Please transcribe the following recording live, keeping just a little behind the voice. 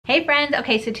Hey friends,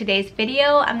 okay, so today's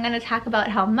video I'm going to talk about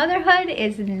how motherhood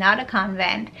is not a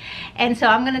convent. And so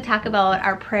I'm going to talk about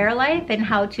our prayer life and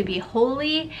how to be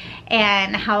holy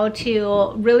and how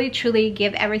to really truly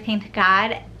give everything to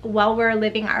God while we're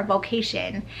living our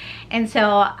vocation. And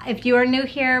so if you are new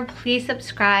here, please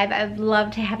subscribe. I'd love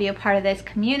to have you a part of this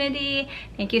community.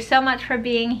 Thank you so much for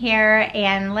being here,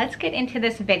 and let's get into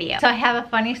this video. So I have a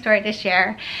funny story to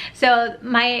share. So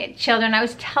my children, I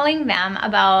was telling them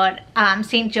about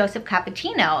St. Joseph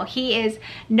Cappuccino. He is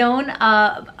known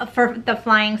for the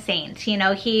flying saint. You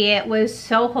know, he was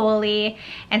so holy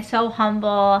and so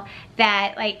humble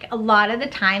that like a lot of the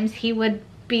times he would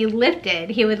be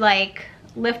lifted. He would like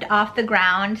lift off the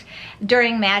ground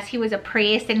during mass. He was a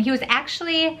priest, and he was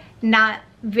actually not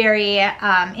very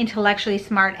intellectually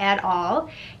smart at all.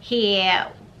 He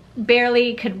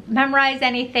barely could memorize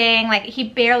anything. Like, he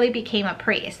barely became a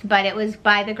priest, but it was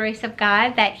by the grace of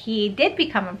God that he did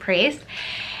become a priest.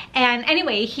 And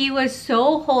anyway, he was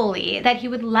so holy that he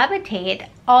would levitate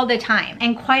all the time.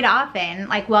 And quite often,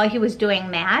 like while he was doing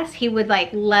mass, he would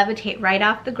like levitate right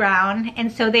off the ground. And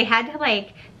so they had to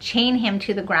like chain him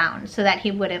to the ground so that he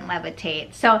wouldn't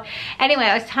levitate. So anyway,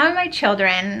 I was telling my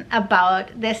children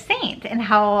about this saint and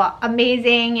how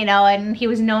amazing, you know, and he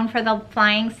was known for the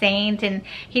flying saint, and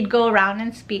he'd go around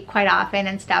and speak quite often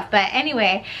and stuff. But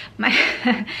anyway,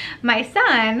 my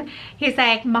son, he's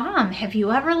like, "Mom, have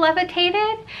you ever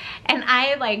levitated?" And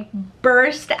I like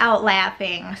burst out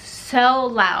laughing so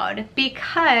loud,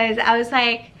 because I was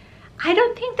like, I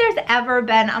don't think there's ever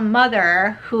been a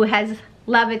mother who has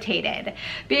levitated,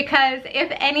 because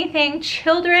if anything,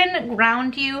 children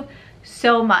ground you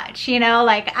so much, you know.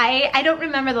 Like I don't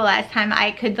remember the last time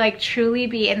I could like truly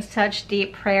be in such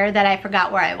deep prayer that I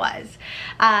forgot where I was.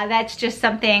 That's just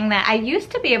something that I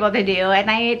used to be able to do, and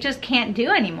I just can't do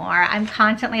anymore. I'm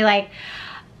constantly like,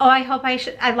 oh, I hope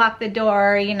I lock the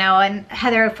door, you know, and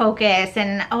Heather, focus.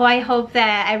 And oh, I hope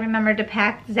that I remember to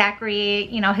pack Zachary,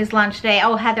 you know, his lunch today.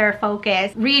 Oh, Heather,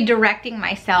 focus. Redirecting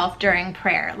myself during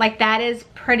prayer. Like, that is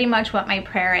pretty much what my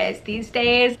prayer is these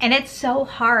days. And it's so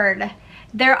hard.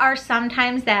 There are some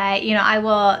times that, you know, I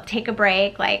will take a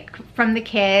break, like from the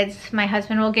kids. My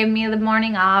husband will give me the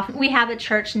morning off. We have a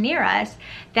church near us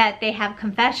that they have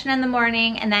confession in the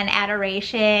morning, and then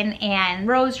adoration and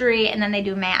rosary, and then they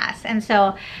do mass. And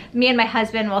so me and my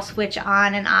husband will switch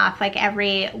on and off like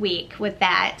every week with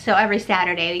that. So every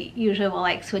Saturday, usually we'll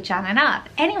like switch on and off.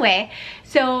 Anyway,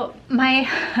 so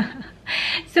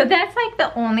so that's like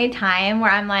the only time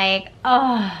where I'm like,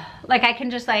 oh, like I can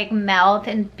just like melt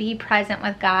and be present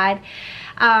with God.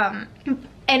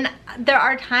 And there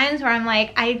are times where I'm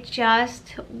like, I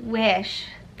just wish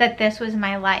that this was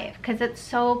my life, because it's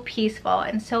so peaceful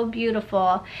and so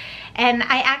beautiful. And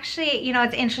I actually, you know,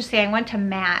 it's interesting, I went to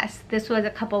mass, this was a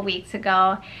couple weeks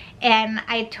ago, and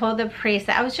I told the priest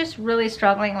that I was just really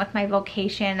struggling with my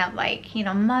vocation of like, you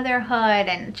know, motherhood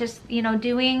and just, you know,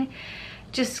 doing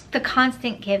just the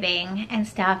constant giving and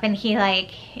stuff. And he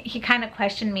kind of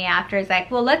questioned me after. He's like,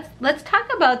 well, let's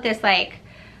talk about this like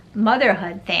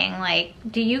motherhood thing. Like,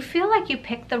 do you feel like you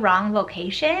picked the wrong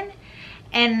vocation?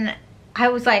 And I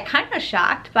was like kind of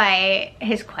shocked by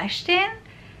his question.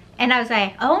 And I was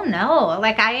like, oh no,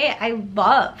 like I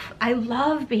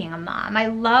love being a mom. I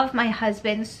love my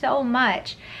husband so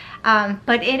much.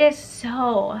 But it is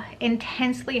so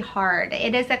intensely hard.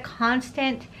 It is a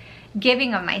constant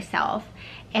giving of myself,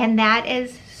 and that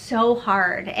is so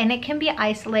hard. And it can be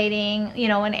isolating, you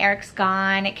know, when Eric's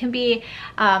gone. It can be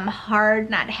hard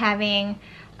not having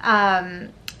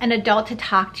an adult to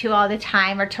talk to all the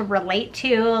time or to relate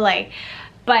to, like.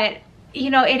 But you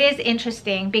know, it is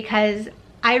interesting because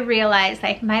I realize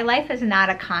like my life is not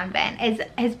a convent.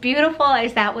 As beautiful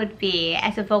as that would be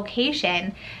as a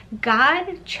vocation,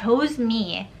 God chose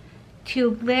me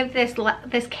to live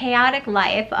this chaotic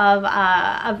life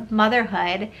of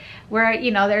motherhood, where, you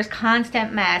know, there's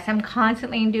constant mess. I'm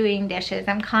constantly doing dishes.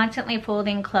 I'm constantly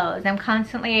folding clothes. I'm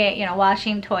constantly, you know,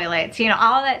 washing toilets, you know,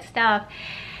 all that stuff.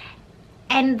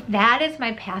 And that is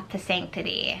my path to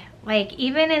sanctity. Like,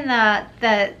 even in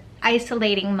the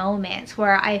isolating moments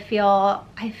where I feel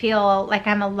like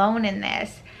I'm alone in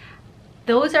this,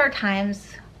 those are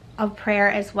times of prayer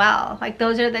as well. Like,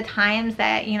 those are the times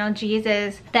that, you know,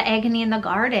 Jesus, the agony in the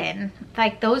garden,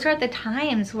 like those are the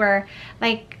times where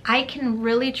like I can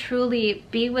really truly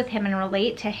be with him and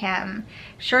relate to him.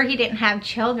 Sure, he didn't have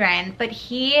children, but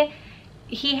he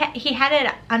had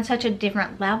it on such a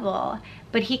different level,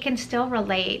 but he can still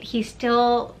relate. He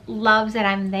still loves that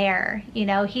I'm there, you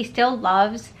know. He still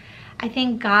loves, I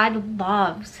think God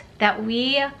loves that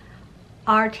we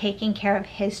are taking care of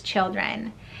his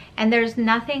children. And there's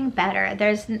nothing better.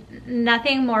 There's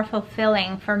nothing more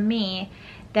fulfilling for me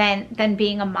than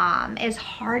being a mom. As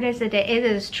hard as it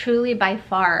is truly by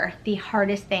far the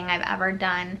hardest thing I've ever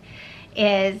done,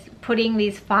 is putting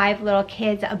these 5 little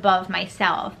kids above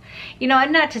myself. You know,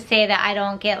 and not to say that I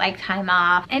don't get like time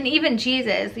off. And even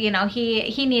Jesus, you know,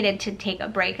 he needed to take a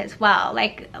break as well.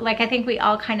 Like I think we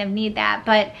all kind of need that.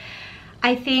 But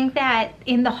I think that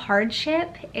in the hardship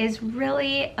is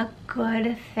really a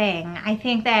good thing. I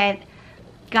think that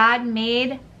God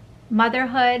made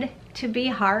motherhood to be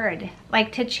hard,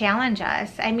 like to challenge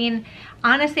us. I mean,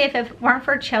 honestly, if it weren't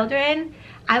for children,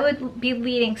 I would be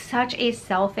leading such a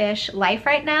selfish life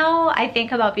right now. I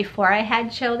think about before I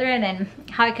had children and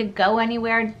how I could go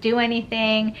anywhere, do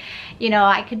anything. You know,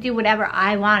 I could do whatever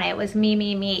I wanted. It was me,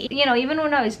 me, me. You know, even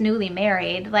when I was newly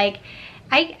married, like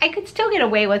I could still get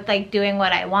away with like doing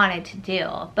what I wanted to do.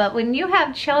 But when you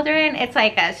have children, it's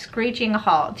like a screeching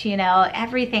halt, you know.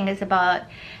 Everything is about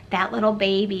that little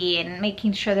baby and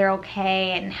making sure they're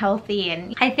okay and healthy.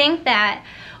 And I think that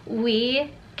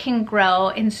we can grow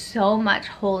in so much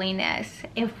holiness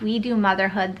if we do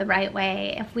motherhood the right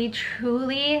way, if we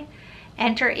truly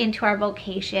enter into our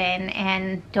vocation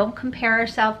and don't compare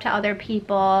ourselves to other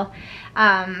people,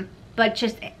 but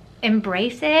just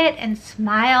embrace it and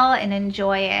smile and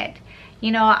enjoy it.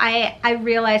 You know, I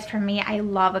realized for me, I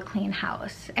love a clean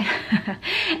house.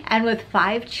 And with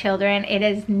 5 children, it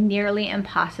is nearly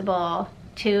impossible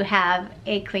to have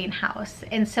a clean house.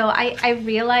 And so I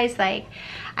realized like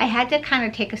I had to kind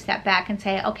of take a step back and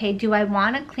say, okay, do I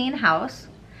want a clean house?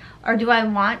 Or do I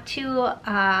want to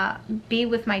be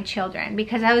with my children?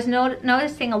 Because I was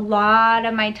noticing a lot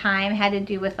of my time had to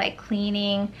do with like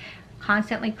cleaning,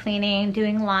 constantly cleaning,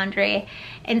 doing laundry,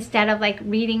 instead of like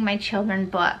reading my children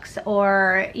books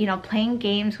or, you know, playing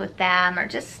games with them or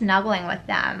just snuggling with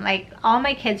them. Like all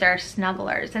my kids are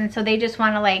snugglers, and so they just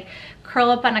want to like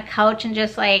curl up on a couch and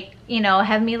just like, you know,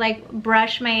 have me like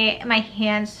brush my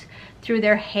hands through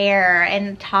their hair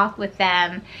and talk with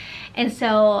them. And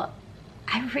so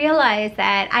I realized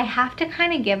that I have to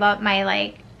kind of give up my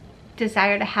like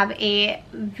desire to have a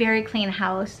very clean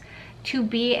house to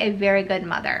be a very good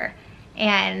mother.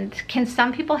 And can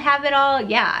some people have it all?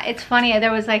 Yeah, it's funny.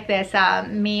 There was like this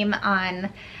meme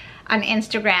on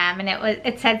Instagram, and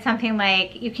it said something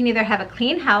like, you can either have a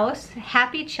clean house,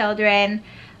 happy children,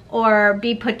 or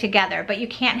be put together, but you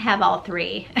can't have all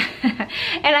 3.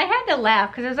 And I had to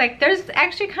laugh because I was like, there's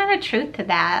actually kind of truth to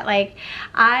that. Like,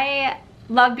 I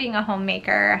love being a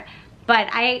homemaker, but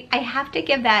I have to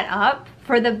give that up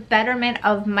for the betterment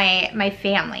of my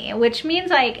family, which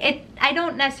means like I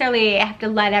don't necessarily have to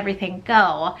let everything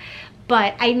go,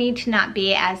 but I need to not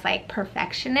be as like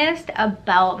perfectionist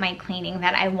about my cleaning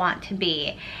that I want to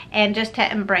be, and just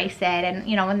to embrace it. And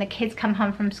you know, when the kids come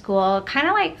home from school, kind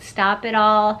of like stop it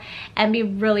all and be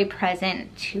really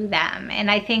present to them.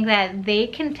 And I think that they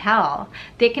can tell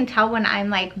when I'm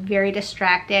like very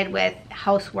distracted with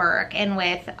housework and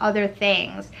with other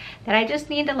things, that I just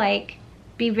need to like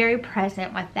be very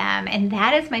present with them. And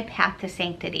that is my path to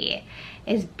sanctity,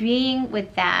 is being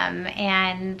with them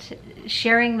and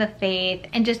sharing the faith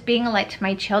and just being a light to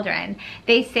my children.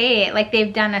 They say, like,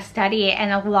 they've done a study,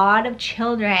 and a lot of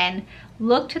children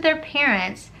look to their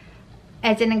parents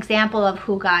as an example of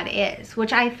who God is,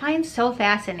 which I find so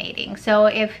fascinating. So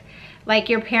if like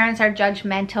your parents are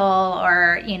judgmental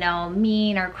or, you know,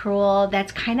 mean or cruel,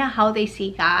 that's kind of how they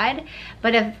see God.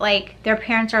 But if like their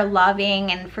parents are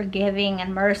loving and forgiving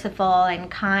and merciful and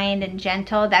kind and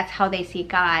gentle, that's how they see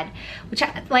God. Which,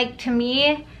 like, to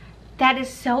me, that is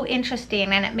so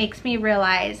interesting, and it makes me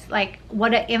realize like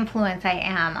what an influence I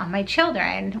am on my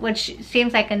children, which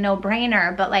seems like a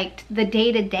no-brainer, but like the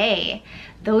day-to-day,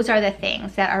 those are the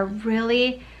things that are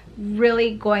really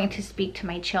going to speak to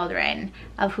my children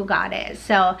of who God is.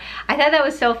 So I thought that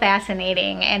was so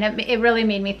fascinating, and it really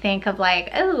made me think of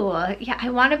like, oh yeah, I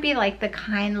want to be like the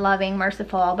kind, loving,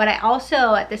 merciful, but I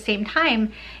also at the same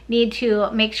time need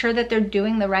to make sure that they're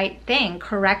doing the right thing,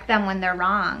 correct them when they're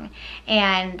wrong.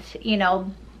 And you know,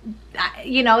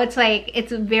 it's like,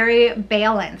 it's very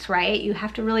balanced, right? You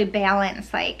have to really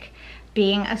balance like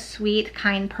being a sweet,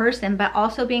 kind person, but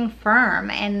also being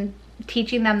firm and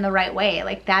teaching them the right way.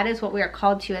 Like, that is what we are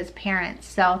called to as parents.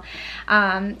 So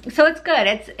so it's good.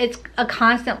 It's a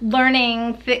constant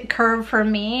learning curve for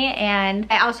me. And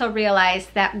I also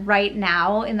realized that right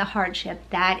now in the hardship,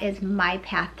 that is my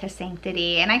path to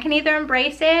sanctity. And I can either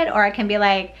embrace it, or I can be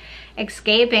like,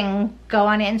 escape and go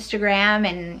on Instagram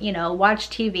and, you know, watch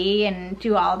TV and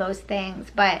do all those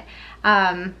things. But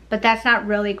that's not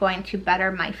really going to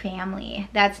better my family.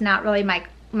 That's not really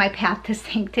my path to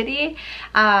sanctity.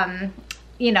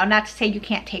 you know, not to say you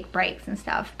can't take breaks and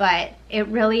stuff, but it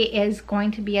really is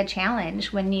going to be a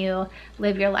challenge when you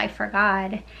live your life for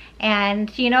God.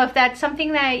 And, you know, if that's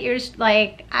something that you're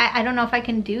like, I don't know if I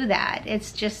can do that.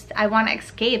 It's just, I want to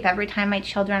escape every time my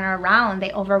children are around.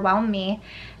 They overwhelm me.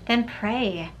 Then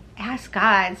pray. Ask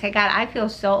God. Say, God, I feel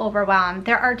so overwhelmed.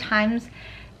 There are times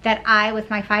that I, with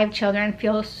my 5 children,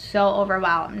 feel so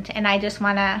overwhelmed, and I just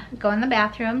want to go in the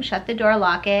bathroom, shut the door,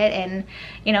 lock it, and,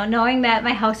 you know, knowing that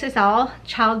my house is all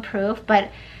child-proof, but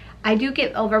I do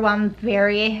get overwhelmed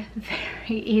very,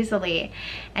 very easily.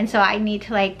 And so I need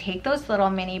to like take those little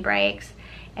mini breaks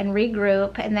and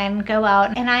regroup and then go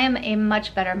out, and I am a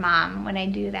much better mom when I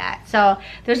do that. So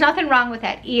there's nothing wrong with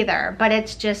that either, but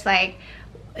it's just like,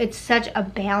 it's such a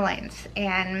balance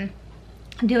and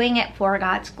doing it for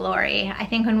God's glory. I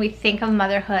think when we think of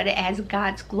motherhood as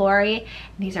God's glory,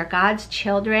 these are God's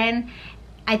children,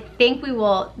 I think we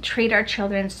will treat our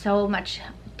children so much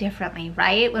differently,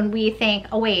 right? When we think,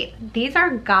 oh wait, these are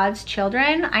God's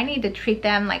children, I need to treat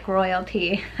them like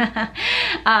royalty.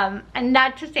 And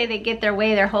not to say they get their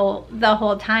way the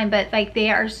whole time, but like they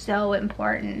are so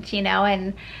important, you know,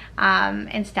 and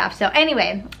stuff. So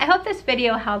anyway, I hope this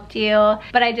video helped you,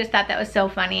 but I just thought that was so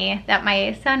funny that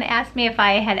my son asked me if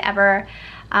I had ever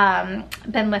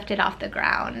been lifted off the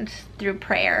ground through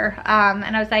prayer,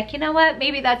 and I was like, you know what,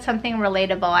 maybe that's something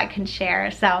relatable I can share.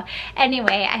 So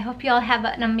anyway, I hope you all have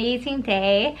an amazing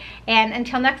day, and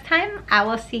until next time, I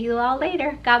will see you all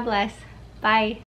later. God bless. Bye.